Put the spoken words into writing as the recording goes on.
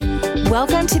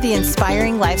Welcome to the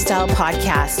Inspiring Lifestyle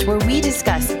Podcast, where we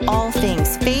discuss all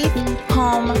things faith,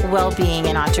 home, well-being,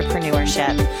 and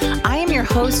entrepreneurship. I am your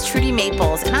host, Trudy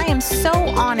Maples, and I am so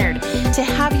honored to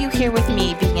have you here with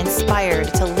me, being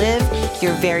inspired to live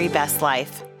your very best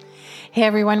life. Hey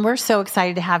everyone, we're so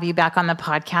excited to have you back on the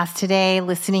podcast today,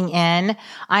 listening in.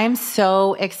 I am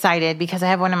so excited because I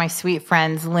have one of my sweet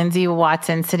friends, Lindsay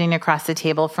Watson, sitting across the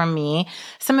table from me.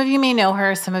 Some of you may know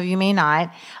her, some of you may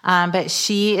not, but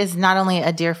she is not only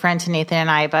a dear friend to Nathan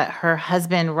and I, but her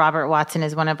husband, Robert Watson,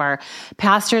 is one of our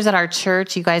pastors at our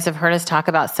church. You guys have heard us talk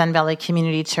about Sun Valley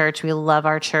Community Church. We love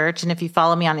our church. And if you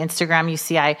follow me on Instagram, you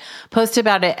see I post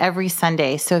about it every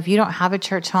Sunday. So if you don't have a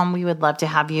church home, we would love to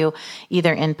have you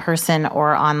either in person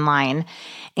or online.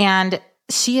 And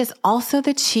she is also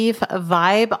the chief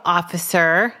vibe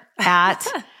officer at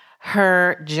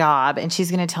her job. And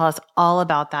she's going to tell us all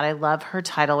about that. I love her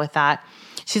title with that.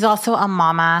 She's also a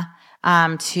mama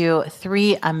to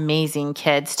three amazing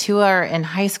kids. Two are in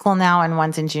high school now and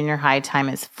one's in junior high. Time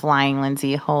is flying,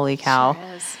 Lindsay. Holy cow.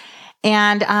 Sure is.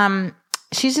 And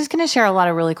she's just going to share a lot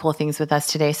of really cool things with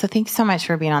us today. So thanks so much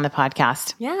for being on the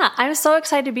podcast. Yeah, I'm so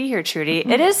excited to be here, Trudy.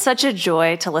 It is such a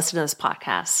joy to listen to this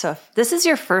podcast. So if this is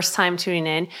your first time tuning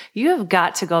in, you have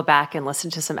got to go back and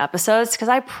listen to some episodes because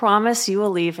I promise you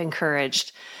will leave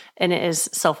encouraged. And it is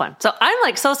so fun. So I'm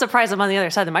like so surprised I'm on the other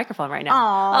side of the microphone right now.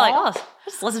 Aww. I'm like, I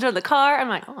just listened to it in the car. I'm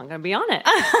like, I'm going to be on it.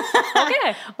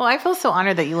 Okay. Well, I feel so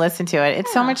honored that you listen to it.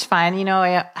 It's so much fun. You know,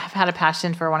 I've had a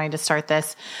passion for wanting to start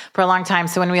this for a long time.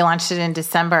 So when we launched it in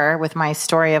December with my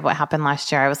story of what happened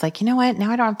last year, I was like, you know what?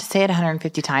 Now I don't have to say it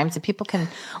 150 times and people can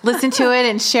listen to it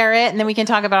and share it. And then we can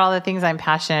talk about all the things I'm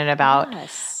passionate about,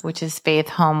 which is faith,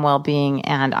 home, well-being,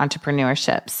 and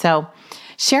entrepreneurship. So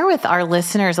share with our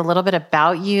listeners a little bit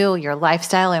about you, your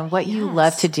lifestyle, and what you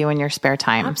love to do in your spare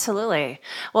time. Absolutely.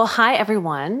 Well, hi,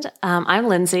 everyone. I'm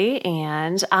Lindsay,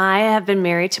 and I have been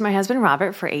married to my husband,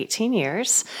 Robert, for 18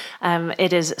 years.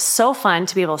 It is so fun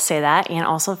to be able to say that and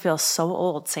also feel so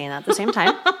old saying that at the same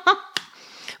time.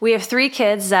 We have three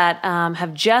kids that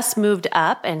have just moved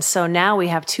up, and so now we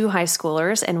have two high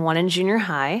schoolers and one in junior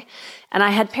high. And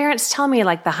I had parents tell me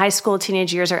like the high school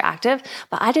teenage years are active,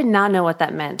 but I did not know what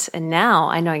that meant. And now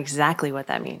I know exactly what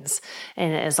that means.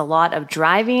 And it is a lot of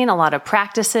driving, a lot of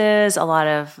practices, a lot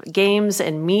of games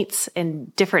and meets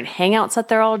and different hangouts that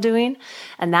they're all doing.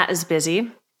 And that is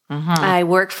busy. I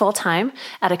work full-time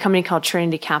at a company called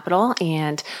Trinity Capital,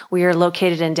 and we are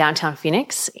located in downtown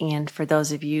Phoenix. And for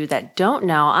those of you that don't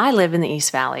know, I live in the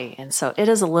East Valley, and so it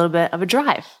is a little bit of a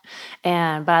drive.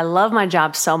 But I love my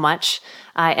job so much.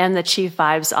 I am the chief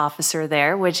vibes officer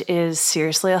there, which is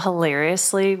seriously a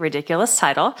hilariously ridiculous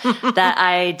title that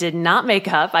I did not make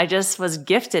up. I just was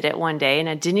gifted it one day, and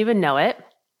I didn't even know it.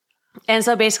 And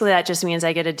so basically that just means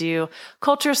I get to do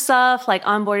culture stuff like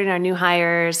onboarding our new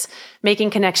hires,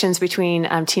 making connections between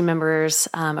team members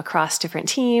across different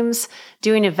teams,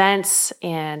 doing events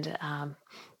and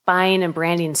buying and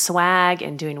branding swag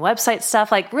and doing website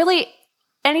stuff, like really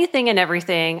anything and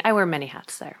everything. I wear many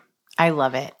hats there. I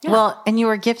love it. Yeah. Well, and you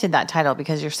were gifted that title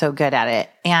because you're so good at it.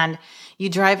 And you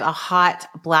drive a hot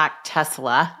black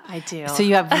Tesla. I do. So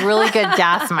you have really good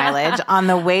gas mileage on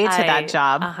the way to that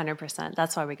job. 100%.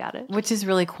 That's why we got it. Which is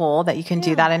really cool that you can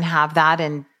do that and have that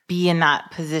and be in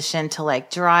that position to like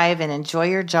drive and enjoy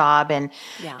your job and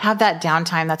have that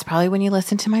downtime. That's probably when you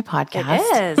listen to my podcast.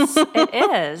 It is. It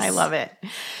is. I love it.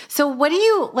 So what do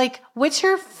you like? What's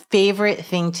your favorite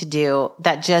thing to do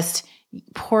that just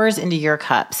pours into your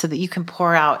cup so that you can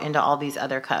pour out into all these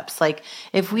other cups? Like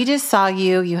if we just saw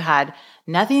you had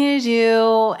nothing to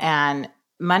do and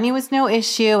money was no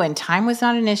issue and time was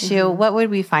not an issue, what would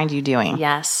we find you doing?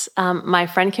 Yes. My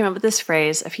friend came up with this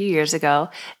phrase a few years ago,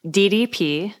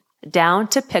 DDP, down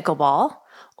to pickleball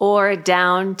or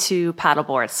down to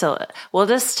paddleboard. So we'll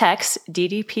just text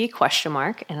DDP ?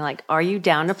 And like, are you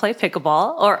down to play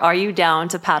pickleball or are you down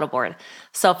to paddleboard?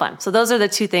 So fun. So those are the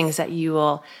two things that you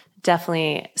will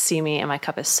definitely see me, and my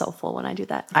cup is so full when I do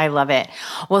that. I love it.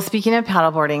 Well, speaking of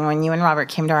paddleboarding, when you and Robert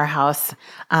came to our house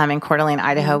in Coeur d'Alene,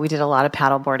 Idaho, we did a lot of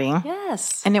paddleboarding.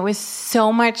 Yes. And it was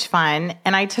so much fun.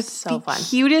 And I took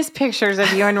cutest pictures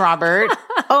of you and Robert.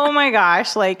 Oh my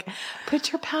gosh. Like,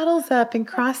 put your paddles up and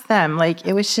cross them. Like,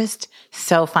 it was just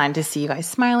so fun to see you guys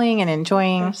smiling and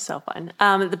enjoying. It was so fun.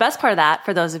 The best part of that,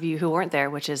 for those of you who weren't there,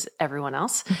 which is everyone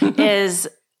else, is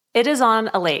it is on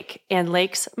a lake, and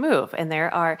lakes move. And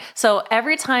so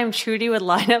every time Trudy would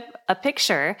line up a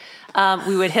picture,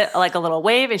 we would hit like a little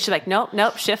wave, and she'd be like,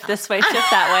 nope, shift this way,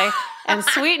 shift that way. And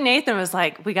sweet Nathan was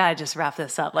like, we got to just wrap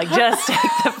this up. Like, just take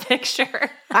the picture.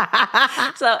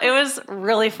 So it was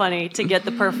really funny to get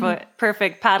the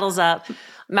perfect paddles up,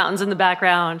 mountains in the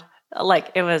background,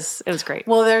 Like it was great.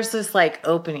 Well, there's this like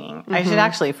opening. I should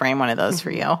actually frame one of those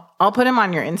for you. I'll put them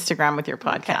on your Instagram with your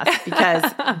podcast because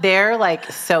they're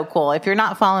like so cool. If you're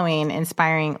not following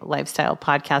Inspiring Lifestyle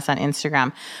Podcast on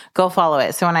Instagram, go follow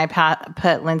it. So when I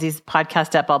put Lindsay's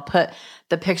podcast up, I'll put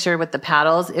the picture with the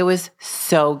paddles. It was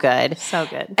so good. So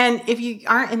good. And if you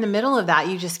aren't in the middle of that,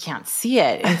 you just can't see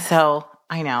it. And so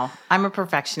I know. I'm a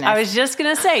perfectionist. I was just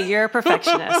going to say, you're a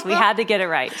perfectionist. We had to get it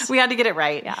right. We had to get it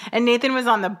right. Yeah. And Nathan was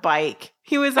on the bike.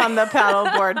 He was on the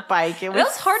paddleboard bike. It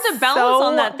was hard to balance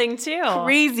on that thing too.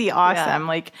 Crazy awesome. Yeah.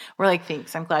 Like, we're like,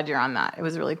 thanks. I'm glad you're on that. It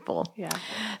was really cool. Yeah.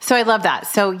 So I love that.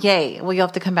 So yay. Well, you'll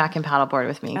have to come back and paddleboard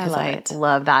with me because I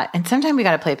love that. And sometime we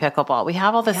got to play pickleball. We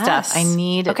have all the stuff. I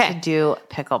need to do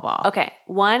pickleball. Okay.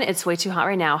 One, it's way too hot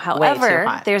right now.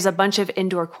 However, there's a bunch of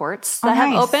indoor courts that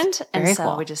have opened. And Very so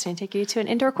cool. we just need to take you to an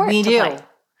indoor court. We to do. play.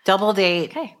 Double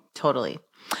date. Okay. Totally.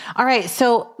 All right.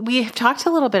 So we've talked a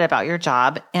little bit about your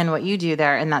job and what you do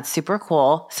there, and that's super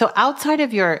cool. So outside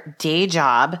of your day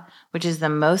job, which is the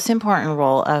most important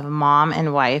role of mom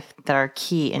and wife that are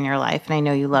key in your life, and I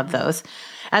know you love those,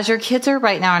 as your kids are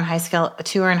right now in high school,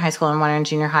 2 are in high school and 1 are in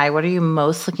junior high, what are you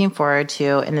most looking forward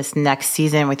to in this next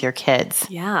season with your kids?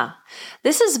 Yeah.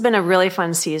 This has been a really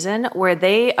fun season where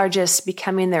they are just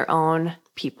becoming their own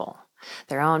people.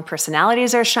 Their own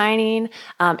personalities are shining.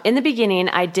 In the beginning,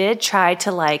 I did try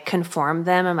to like conform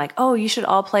them. I'm like, oh, you should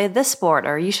all play this sport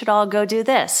or you should all go do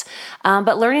this.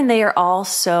 But learning they are all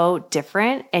so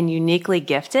different and uniquely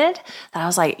gifted that I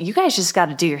was like, you guys just got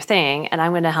to do your thing. And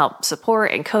I'm going to help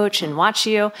support and coach and watch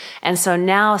you. And so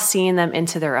now seeing them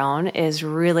into their own is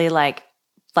really like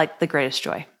the greatest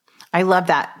joy. I love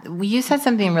that. You said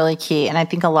something really key. And I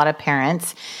think a lot of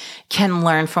parents can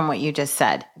learn from what you just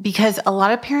said, because a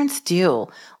lot of parents do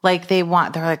like they're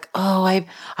like, oh,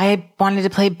 I wanted to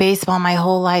play baseball my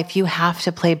whole life. You have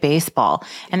to play baseball.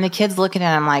 And the kids looking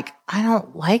at them like, I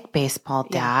don't like baseball,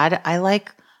 Dad. I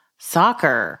like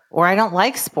soccer, or I don't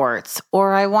like sports,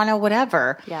 or I want to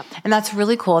whatever. Yep. And that's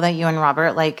really cool that you and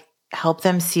Robert like help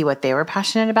them see what they were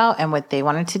passionate about and what they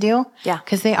wanted to do. Yeah.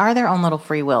 Because they are their own little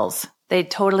free wills. They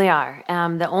totally are.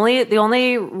 The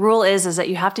only rule is that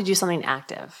you have to do something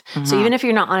active. Mm-hmm. So even if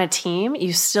you're not on a team,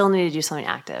 you still need to do something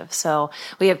active. So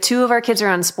we have 2 of our kids are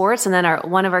on sports, and then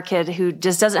one of our kid who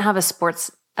just doesn't have a sport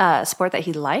that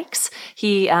he likes.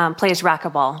 He plays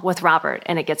racquetball with Robert,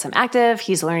 and it gets him active.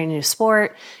 He's learning a new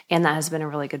sport, and that has been a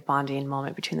really good bonding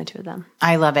moment between the 2 of them.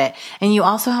 I love it. And you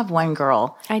also have 1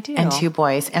 girl. I do. And 2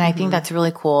 boys. And I think that's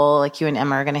really cool. Like you and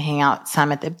Emma are going to hang out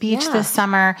some at the beach this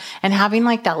summer, and having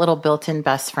like that little built-in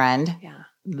best friend. Yeah.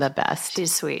 The best.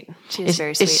 She's sweet. She's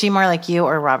very sweet. Is she more like you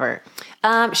or Robert?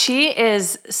 She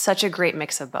is such a great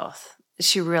mix of both.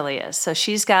 She really is. So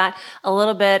she's got a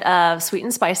little bit of sweet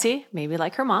and spicy, maybe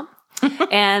like her mom.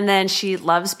 And then she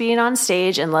loves being on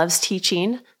stage and loves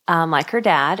teaching, like her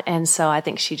dad. And so I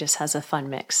think she just has a fun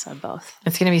mix of both.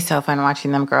 It's going to be so fun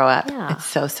watching them grow up. Yeah. It's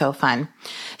so fun.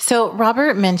 So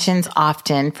Robert mentions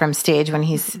often from stage when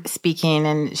he's speaking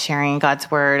and sharing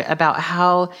God's word about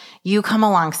how you come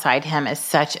alongside him as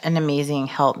such an amazing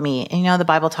helpmeet. And you know, the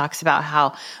Bible talks about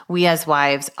how we as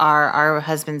wives are our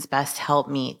husband's best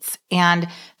helpmeets, and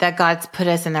that God's put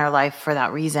us in their life for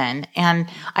that reason. And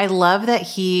I love that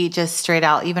he just straight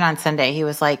out, even on Sunday, he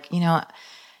was like, you know,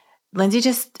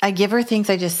 Lindsay, I give her things.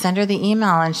 I just send her the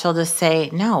email and she'll just say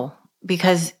no,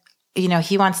 because, you know,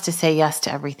 he wants to say yes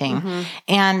to everything. Mm-hmm.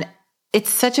 And it's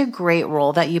such a great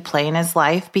role that you play in his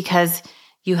life, because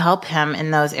you help him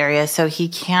in those areas so he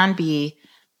can be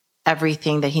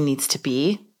everything that he needs to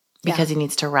be, because he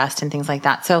needs to rest and things like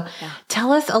that. So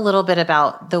tell us a little bit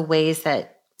about the ways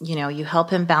that, you know, you help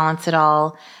him balance it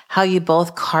all, how you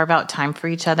both carve out time for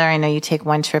each other. I know you take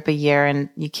 1 trip a year, and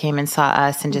you came and saw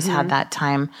us and just had that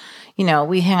time. You know,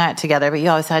 we hang out together, but you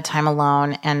always had time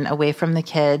alone and away from the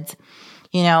kids.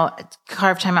 You know,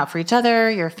 carve time out for each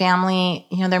other, your family.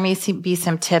 You know, there may be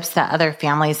some tips that other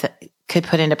families that could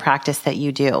put into practice that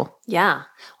you do. Yeah.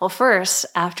 Well, first,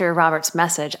 after Robert's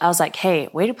message, I was like, hey,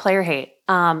 way to play or hate.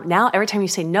 Now every time you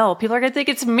say no, people are going to think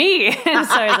it's me. And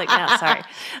so I was like, no, sorry.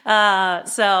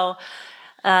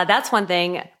 That's one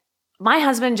thing. My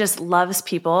husband just loves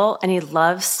people, and he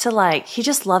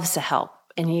just loves to help.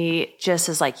 And he just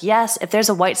is like, yes, if there's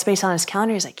a white space on his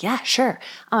calendar, he's like, yeah, sure.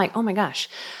 I'm like, oh my gosh.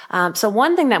 So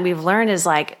one thing that we've learned is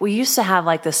like, we used to have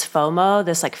like this FOMO,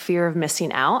 this like fear of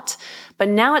missing out. But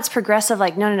now it's progressive.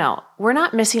 Like, no. We're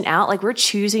not missing out. Like, we're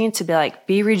choosing to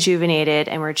be rejuvenated,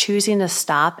 and we're choosing to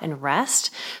stop and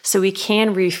rest so we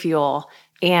can refuel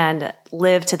and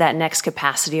live to that next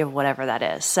capacity of whatever that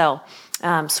is. So,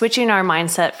 switching our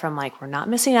mindset from like, we're not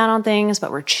missing out on things, but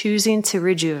we're choosing to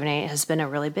rejuvenate has been a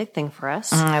really big thing for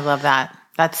us. I love that.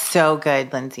 That's so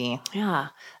good, Lindsay. Yeah.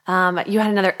 You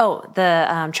had another,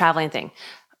 the traveling thing.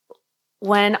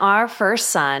 When our first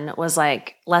son was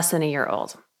like less than a year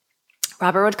old,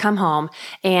 Robert would come home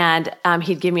and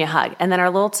he'd give me a hug. And then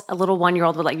our little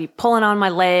 1-year-old would like be pulling on my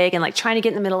leg and like trying to get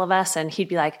in the middle of us. And he'd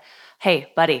be like,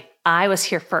 hey, buddy, I was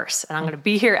here first and I'm going to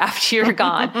be here after you're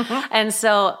gone. And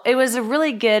so it was a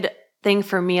really good thing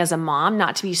for me as a mom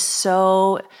not to be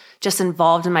so just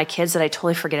involved in my kids that I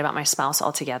totally forget about my spouse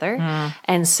altogether.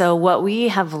 And so what we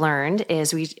have learned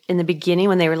is in the beginning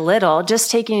when they were little,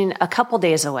 just taking a couple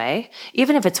days away,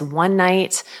 even if it's one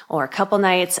night or a couple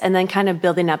nights, and then kind of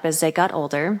building up as they got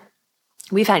older.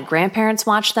 We've had grandparents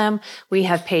watch them. We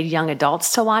have paid young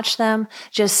adults to watch them.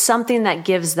 Just something that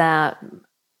gives them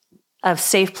a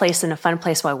safe place and a fun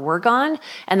place while we're gone.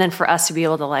 And then for us to be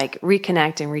able to like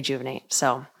reconnect and rejuvenate.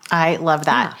 So I love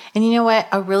that. Yeah. And you know what?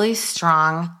 A really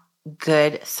strong,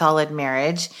 good, solid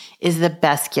marriage is the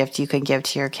best gift you can give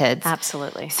to your kids.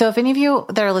 Absolutely. So if any of you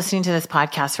that are listening to this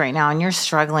podcast right now and you're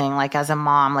struggling, like as a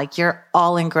mom, like you're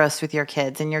all engrossed with your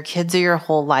kids and your kids are your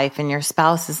whole life and your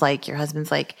spouse is like, your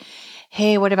husband's like,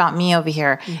 hey, what about me over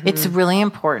here? It's really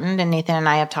important. And Nathan and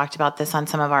I have talked about this on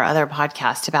some of our other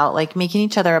podcasts about like making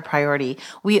each other a priority.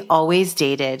 We always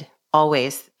dated,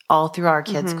 always, all through our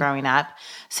kids growing up,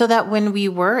 so that when we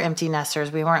were empty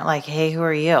nesters, we weren't like, hey, who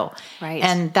are you? Right.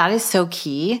 And that is so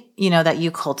key, that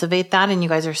you cultivate that. And you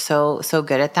guys are so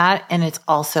good at that. And it's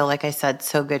also, like I said,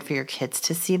 so good for your kids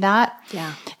to see that.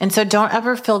 Yeah. And so don't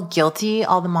ever feel guilty,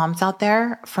 all the moms out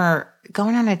there, for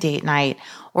going on a date night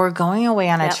or going away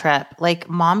on a trip. Like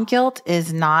mom guilt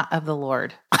is not of the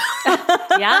Lord.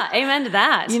 Yeah. Amen to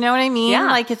that. You know what I mean? Yeah.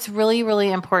 Like it's really, really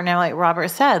important. And like Robert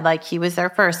said, like he was there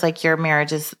first, like your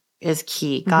marriage is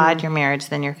key. God, your marriage,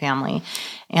 then your family,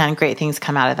 and great things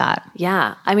come out of that.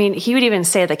 Yeah. I mean, he would even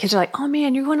say, the kids are like, oh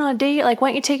man, you're going on a date. Like, why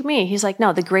don't you take me? He's like,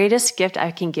 no, the greatest gift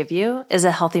I can give you is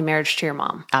a healthy marriage to your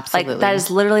mom. Absolutely. Like that is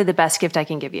literally the best gift I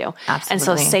can give you. Absolutely. And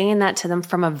so saying that to them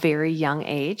from a very young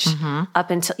age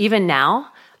up until even now,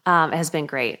 has been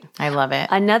great. I love it.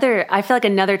 I feel like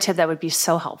another tip that would be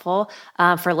so helpful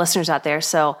for listeners out there.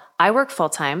 So I work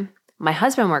full-time. My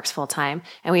husband works full-time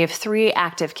and we have 3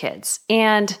 active kids.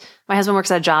 And my husband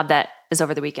works at a job that is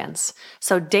over the weekends.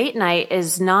 So date night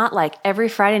is not like every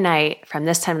Friday night from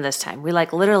this time to this time. We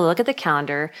like literally look at the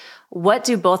calendar. What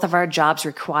do both of our jobs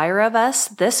require of us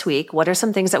this week? What are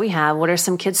some things that we have? What are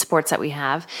some kids' sports that we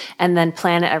have? And then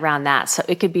plan it around that. So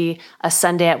it could be a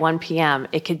Sunday at 1 p.m.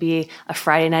 It could be a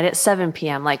Friday night at 7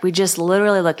 p.m. Like we just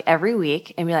literally look every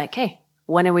week and be like, hey,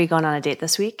 when are we going on a date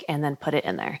this week? And then put it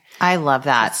in there. I love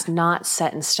that. It's not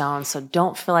set in stone. So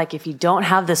don't feel like if you don't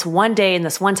have this one day and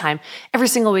this one time every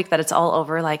single week that it's all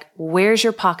over, like where's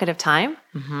your pocket of time?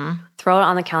 Throw it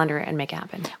on the calendar and make it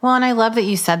happen. Well, and I love that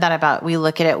you said that about we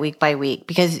look at it week by week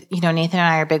because, Nathan and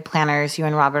I are big planners. You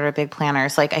and Robert are big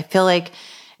planners. Like I feel like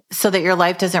so that your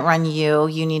life doesn't run you,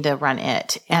 you need to run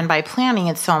it. And by planning,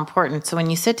 it's so important. So when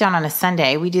you sit down on a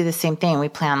Sunday, we do the same thing. We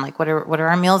plan like, what are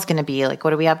our meals going to be? Like,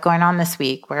 what do we have going on this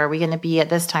week? Where are we going to be at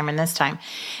this time and this time?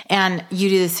 And you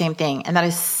do the same thing. And that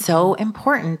is so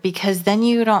important because then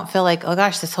you don't feel like, oh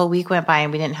gosh, this whole week went by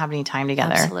and we didn't have any time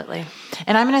together. Absolutely.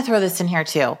 And I'm going to throw this in here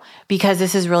too, because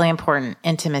this is really important.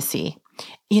 Intimacy.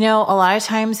 A lot of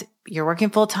times you're working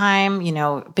full time,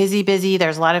 busy.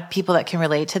 There's a lot of people that can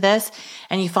relate to this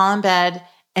and you fall in bed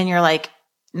and you're like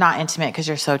not intimate because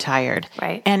you're so tired.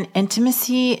 Right. And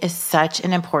intimacy is such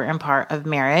an important part of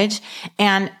marriage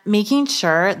and making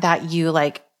sure that you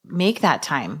like make that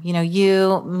time,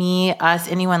 you, me, us,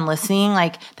 anyone listening,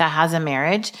 like that has a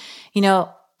marriage,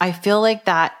 I feel like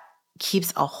that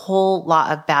keeps a whole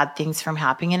lot of bad things from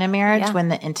happening in a marriage when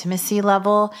the intimacy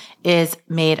level is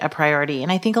made a priority.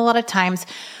 And I think a lot of times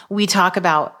we talk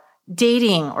about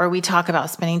dating or we talk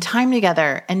about spending time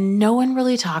together and no one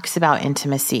really talks about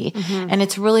intimacy. And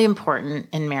it's really important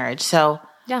in marriage. So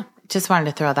yeah, just wanted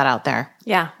to throw that out there.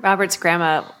 Yeah. Robert's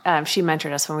grandma, she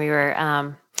mentored us when we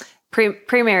were,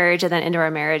 pre-marriage and then into our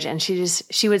marriage. And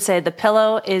she would say, the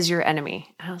pillow is your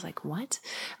enemy. And I was like, what?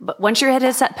 But once your head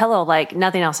hits that pillow, like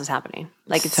nothing else is happening.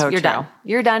 Like you're done.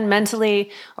 You're done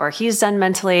mentally or he's done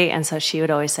mentally. And so she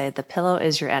would always say, the pillow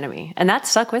is your enemy. And that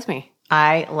stuck with me.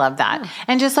 I love that. Yeah.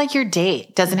 And just like your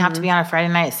date doesn't have to be on a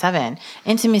Friday night at 7.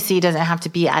 Intimacy doesn't have to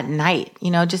be at night,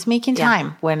 just making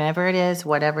time whenever it is,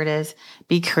 whatever it is,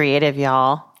 be creative,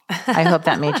 y'all. I hope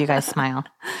that made you guys smile.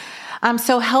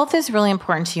 So health is really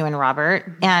important to you and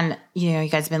Robert. And, you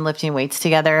guys have been lifting weights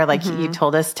together. Like you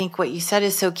told us, I think what you said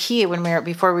is so key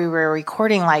before we were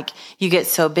recording, like you get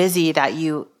so busy that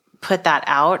you put that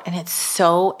out and it's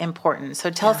so important. So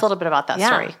tell us a little bit about that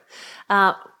story.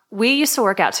 we used to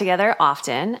work out together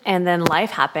often, and then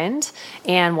life happened,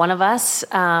 and one of us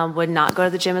would not go to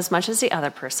the gym as much as the other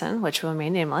person, which will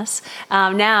remain nameless.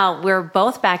 Now we're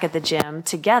both back at the gym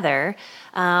together.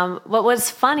 What was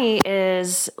funny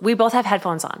is we both have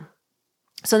headphones on.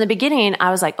 So in the beginning, I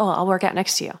was like, oh, I'll work out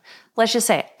next to you. Let's just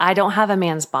say I don't have a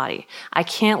man's body. I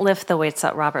can't lift the weights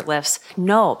that Robert lifts.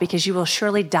 No, because you will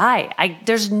surely die.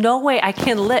 There's no way I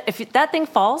can lift. If that thing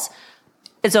falls,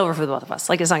 it's over for the both of us.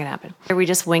 Like, it's not going to happen. We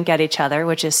just wink at each other,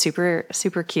 which is super,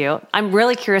 super cute. I'm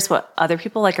really curious what other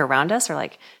people like around us are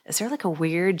like. Is there like a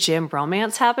weird gym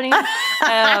bromance happening?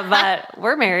 But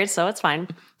we're married, so it's fine.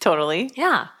 Totally.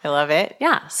 Yeah. I love it.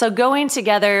 Yeah. So going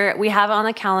together, we have on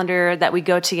the calendar that we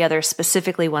go together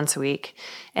specifically once a week.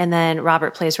 And then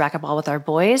Robert plays racquetball with our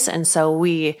boys. And so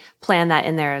we plan that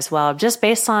in there as well, just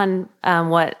based on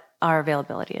what our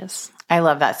availability is. I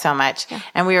love that so much. Yeah.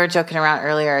 And we were joking around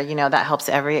earlier, that helps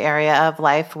every area of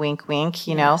life. Wink, wink,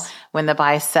 know, when the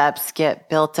biceps get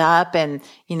built up and,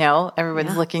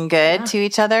 everyone's looking good to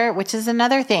each other, which is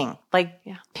another thing. Like,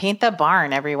 paint the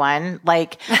barn, everyone.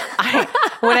 Like,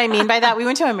 what I mean by that, we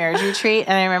went to a marriage retreat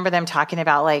and I remember them talking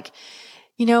about like,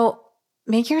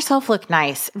 make yourself look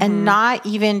nice and not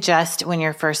even just when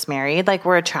you're first married. Like,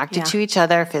 we're attracted to each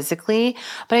other physically,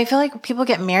 but I feel like people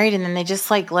get married and then they just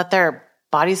like let their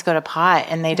bodies go to pot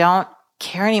and they don't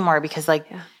care anymore because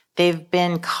they've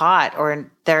been caught or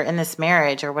they're in this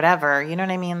marriage or whatever. You know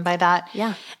what I mean by that?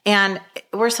 Yeah. And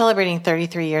we're celebrating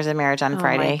 33 years of marriage on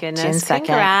Friday, June 2nd.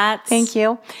 Congrats. Thank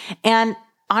you. And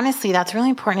honestly, that's really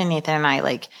important to Nathan and I.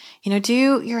 Like,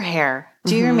 do your hair,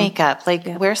 do your makeup, like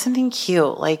wear something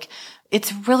cute. Like,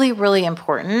 it's really, really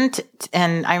important.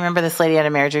 And I remember this lady at a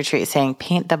marriage retreat saying,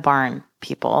 paint the barn,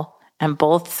 people. And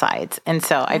both sides. And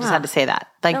so I just had to say that.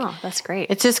 Like, that's great.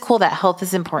 It's just cool that health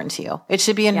is important to you. It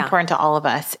should be important to all of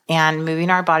us. And moving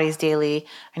our bodies daily.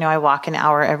 I know I walk an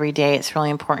hour every day. It's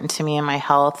really important to me and my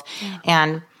health. Yeah.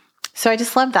 And so I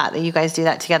just love that you guys do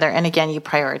that together. And again, you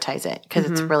prioritize it because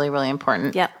it's really, really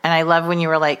important. Yep. And I love when you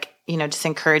were like, just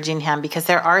encouraging him because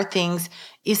there are things,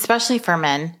 especially for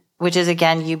men, which is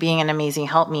again, you being an amazing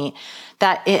helpmeet,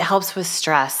 that it helps with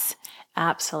stress.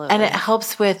 Absolutely. And it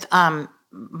helps with,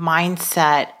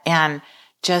 mindset and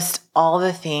just all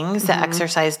the things that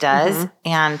exercise does.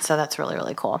 And so that's really,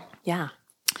 really cool. Yeah.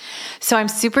 So I'm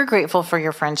super grateful for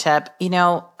your friendship. We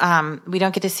don't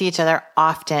get to see each other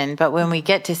often, but when we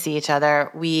get to see each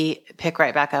other, we pick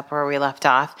right back up where we left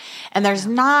off. And there's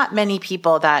not many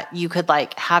people that you could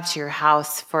like have to your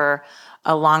house for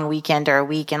a long weekend or a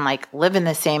week and like live in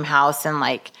the same house and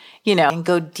like, and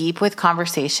go deep with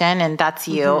conversation. And that's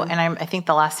you. And I think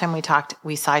the last time we talked,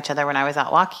 we saw each other when I was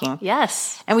out walking.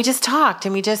 Yes. And we just talked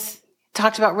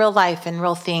about real life and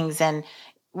real things. And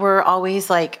we're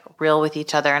always like real with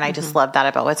each other. And I just love that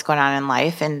about what's going on in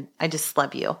life. And I just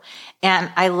love you.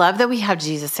 And I love that we have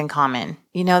Jesus in common.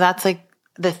 That's like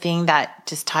the thing that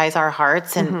just ties our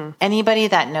hearts and anybody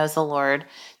that knows the Lord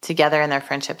together in their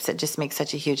friendships, it just makes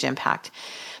such a huge impact.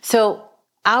 So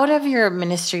out of your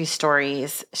ministry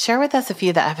stories, share with us a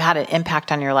few that have had an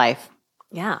impact on your life.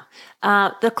 Yeah.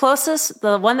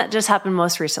 The one that just happened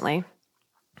most recently,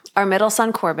 our middle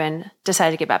son, Corbin,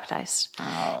 decided to get baptized.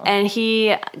 Oh. And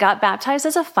he got baptized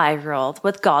as a 5-year-old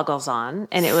with goggles on.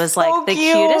 And it was like the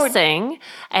cutest thing.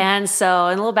 And so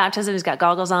in a little baptism, he's got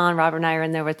goggles on. Robert and I are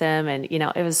in there with him. And,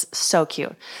 it was so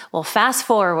cute. Well, fast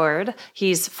forward,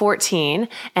 he's 14.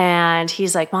 And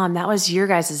he's like, Mom, that was your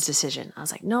guys' decision. I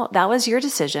was like, no, that was your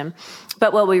decision.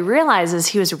 But what we realized is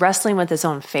he was wrestling with his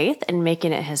own faith and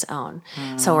making it his own.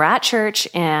 So we're at church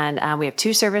and we have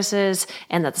 2 services.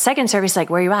 And the second service, like,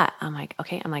 where are you at? I'm like,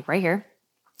 okay. I'm like, right here.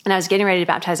 And I was getting ready to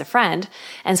baptize a friend.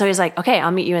 And so he's like, okay,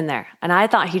 I'll meet you in there. And I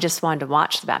thought he just wanted to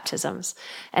watch the baptisms.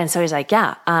 And so he's like,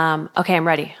 yeah, okay, I'm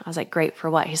ready. I was like, great,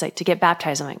 for what? He's like, to get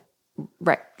baptized. I'm like,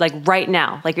 right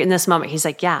now, like in this moment. He's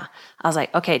like, yeah. I was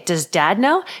like, okay, does Dad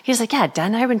know? He's like, yeah, Dad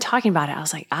and I have been talking about it. I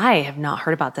was like, I have not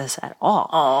heard about this at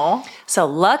all. Oh. So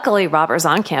luckily Robert's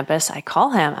on campus. I call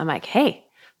him. I'm like, hey,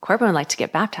 Corbin would like to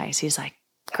get baptized. He's like,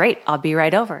 great, I'll be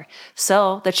right over.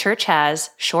 So the church has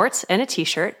shorts and a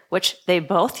t-shirt, which they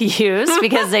both use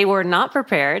because they were not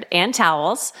prepared, and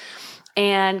towels.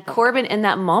 And Corbin in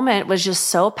that moment was just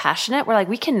so passionate. We're like,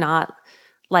 we cannot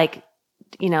put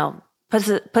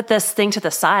this thing to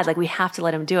the side. Like, we have to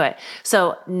let him do it.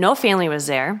 So no family was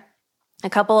there. A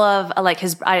couple of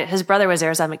his brother was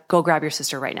there. So I'm like, go grab your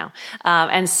sister right now.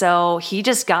 And so he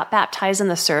just got baptized in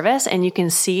the service, and you can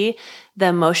see the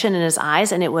emotion in his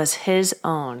eyes, and it was his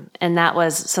own. And that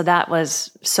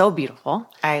was so beautiful.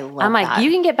 I'm like, that. You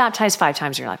can get baptized 5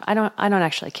 times in your life. I don't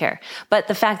actually care. But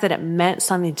the fact that it meant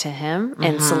something to him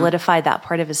and solidified that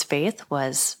part of his faith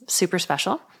was super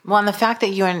special. Well, and the fact that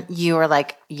you were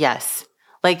like, yes,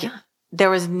 like there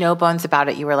was no bones about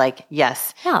it. You were like,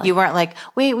 yes. Yeah. You weren't like,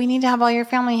 wait, we need to have all your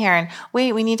family here. And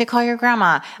wait, we need to call your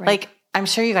grandma. Right. Like, I'm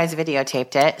sure you guys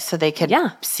videotaped it so they could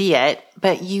see it,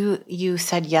 but you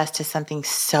said yes to something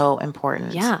so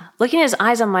important. Yeah. Looking at his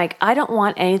eyes, I'm like, I don't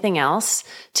want anything else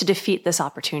to defeat this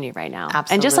opportunity right now.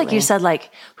 Absolutely. And just like you said, like,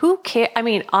 who care? I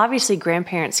mean, obviously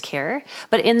grandparents care,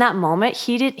 but in that moment,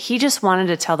 he just wanted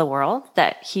to tell the world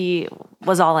that he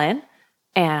was all in.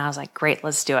 And I was like, great,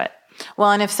 let's do it.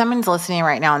 Well, and if someone's listening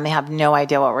right now and they have no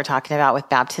idea what we're talking about with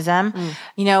baptism,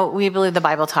 we believe the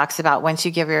Bible talks about once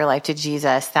you give your life to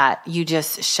Jesus, that you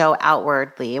just show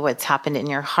outwardly what's happened in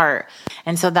your heart.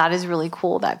 And so that is really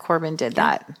cool that Corbin did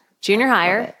that. Junior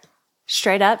hire,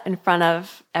 straight up in front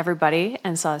of everybody.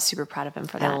 And so I was super proud of him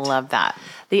for that. I love that.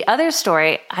 The other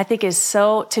story I think is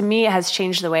to me, it has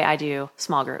changed the way I do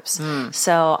small groups.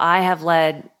 So I have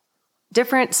led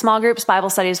different small groups, Bible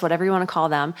studies, whatever you want to call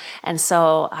them. And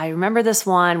so I remember this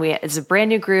one, it's a brand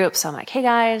new group. So I'm like, hey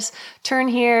guys, turn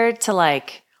here to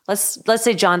like, let's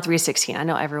say John 3:16. I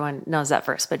know everyone knows that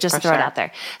verse, but just throw it out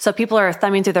there. So people are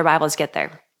thumbing through their Bibles to get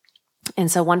there.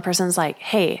 And so one person's like,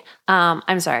 hey,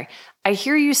 I'm sorry. I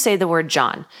hear you say the word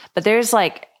John, but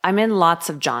I'm in lots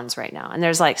of Johns right now. And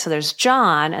there's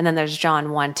John, and then there's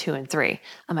John 1, 2, and 3.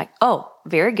 I'm like, oh,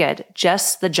 very good.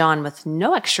 Just the John with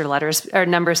no extra letters or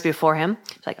numbers before him.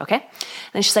 She's like, okay.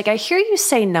 And she's like, I hear you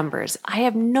say numbers. I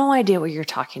have no idea what you're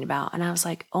talking about. And I was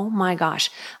like, oh my gosh,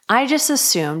 I just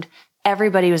assumed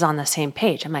everybody was on the same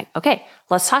page. I'm like, okay,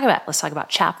 let's talk about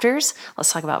chapters.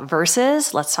 Let's talk about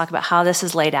verses. Let's talk about how this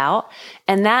is laid out.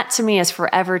 And that to me has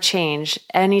forever changed.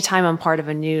 Anytime I'm part of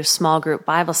a new small group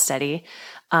Bible study,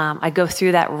 I go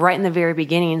through that right in the very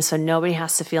beginning so nobody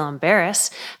has to feel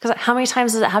embarrassed. Because how many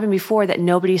times has it happened before that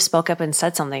nobody spoke up and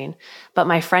said something? But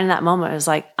my friend in that moment was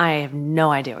like, I have no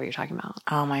idea what you're talking about.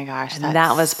 Oh my gosh.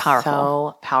 That was powerful.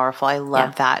 So powerful. I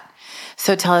love that.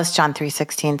 So tell us John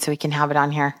 3:16 so we can have it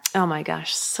on here. Oh my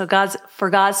gosh. So for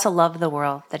God so loved the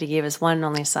world that he gave his one and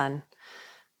only son.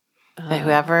 That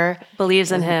whoever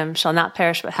believes in him shall not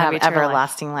perish but have eternal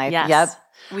everlasting life. Yes. Yep.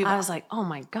 I was like, oh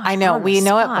my gosh. I know. We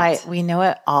know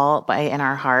it all in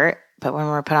our heart, but when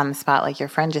we're put on the spot, like your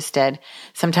friend just did,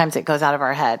 sometimes it goes out of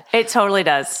our head. It totally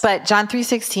does. But John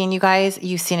 3:16, you guys,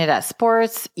 you've seen it at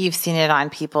sports. You've seen it on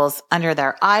people's under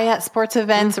their eye at sports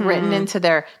events, written into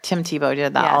their, Tim Tebow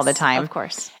did that all the time. Of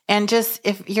course. And just,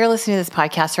 if you're listening to this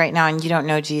podcast right now and you don't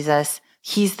know Jesus,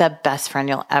 he's the best friend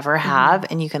you'll ever have.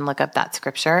 And you can look up that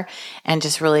scripture and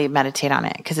just really meditate on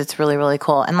it because it's really, really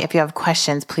cool. And if you have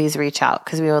questions, please reach out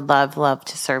because we would love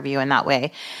to serve you in that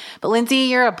way. But Lindsay,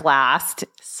 you're a blast.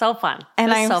 So fun.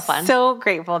 And I'm so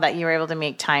grateful that you were able to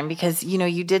make time because,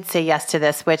 you did say yes to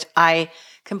this, which I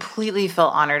completely feel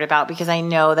honored about because I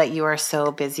know that you are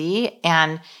so busy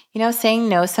and, saying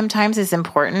no sometimes is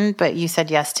important, but you said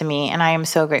yes to me and I am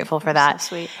so grateful for that.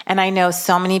 So sweet. And I know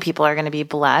so many people are going to be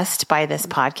blessed by this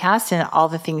podcast and all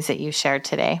the things that you shared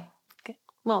today. Okay.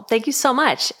 Well, thank you so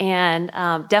much. And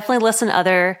definitely listen to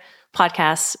other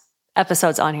podcast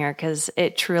episodes on here because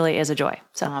it truly is a joy.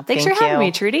 So thanks for having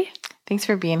me, Trudy. Thanks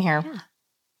for being here.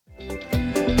 Yeah.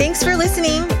 Thanks for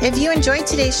listening. If you enjoyed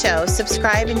today's show,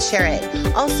 subscribe and share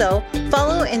it. Also,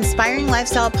 follow Inspiring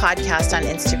Lifestyle Podcast on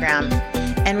Instagram.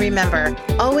 And remember,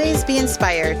 always be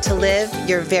inspired to live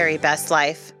your very best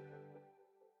life.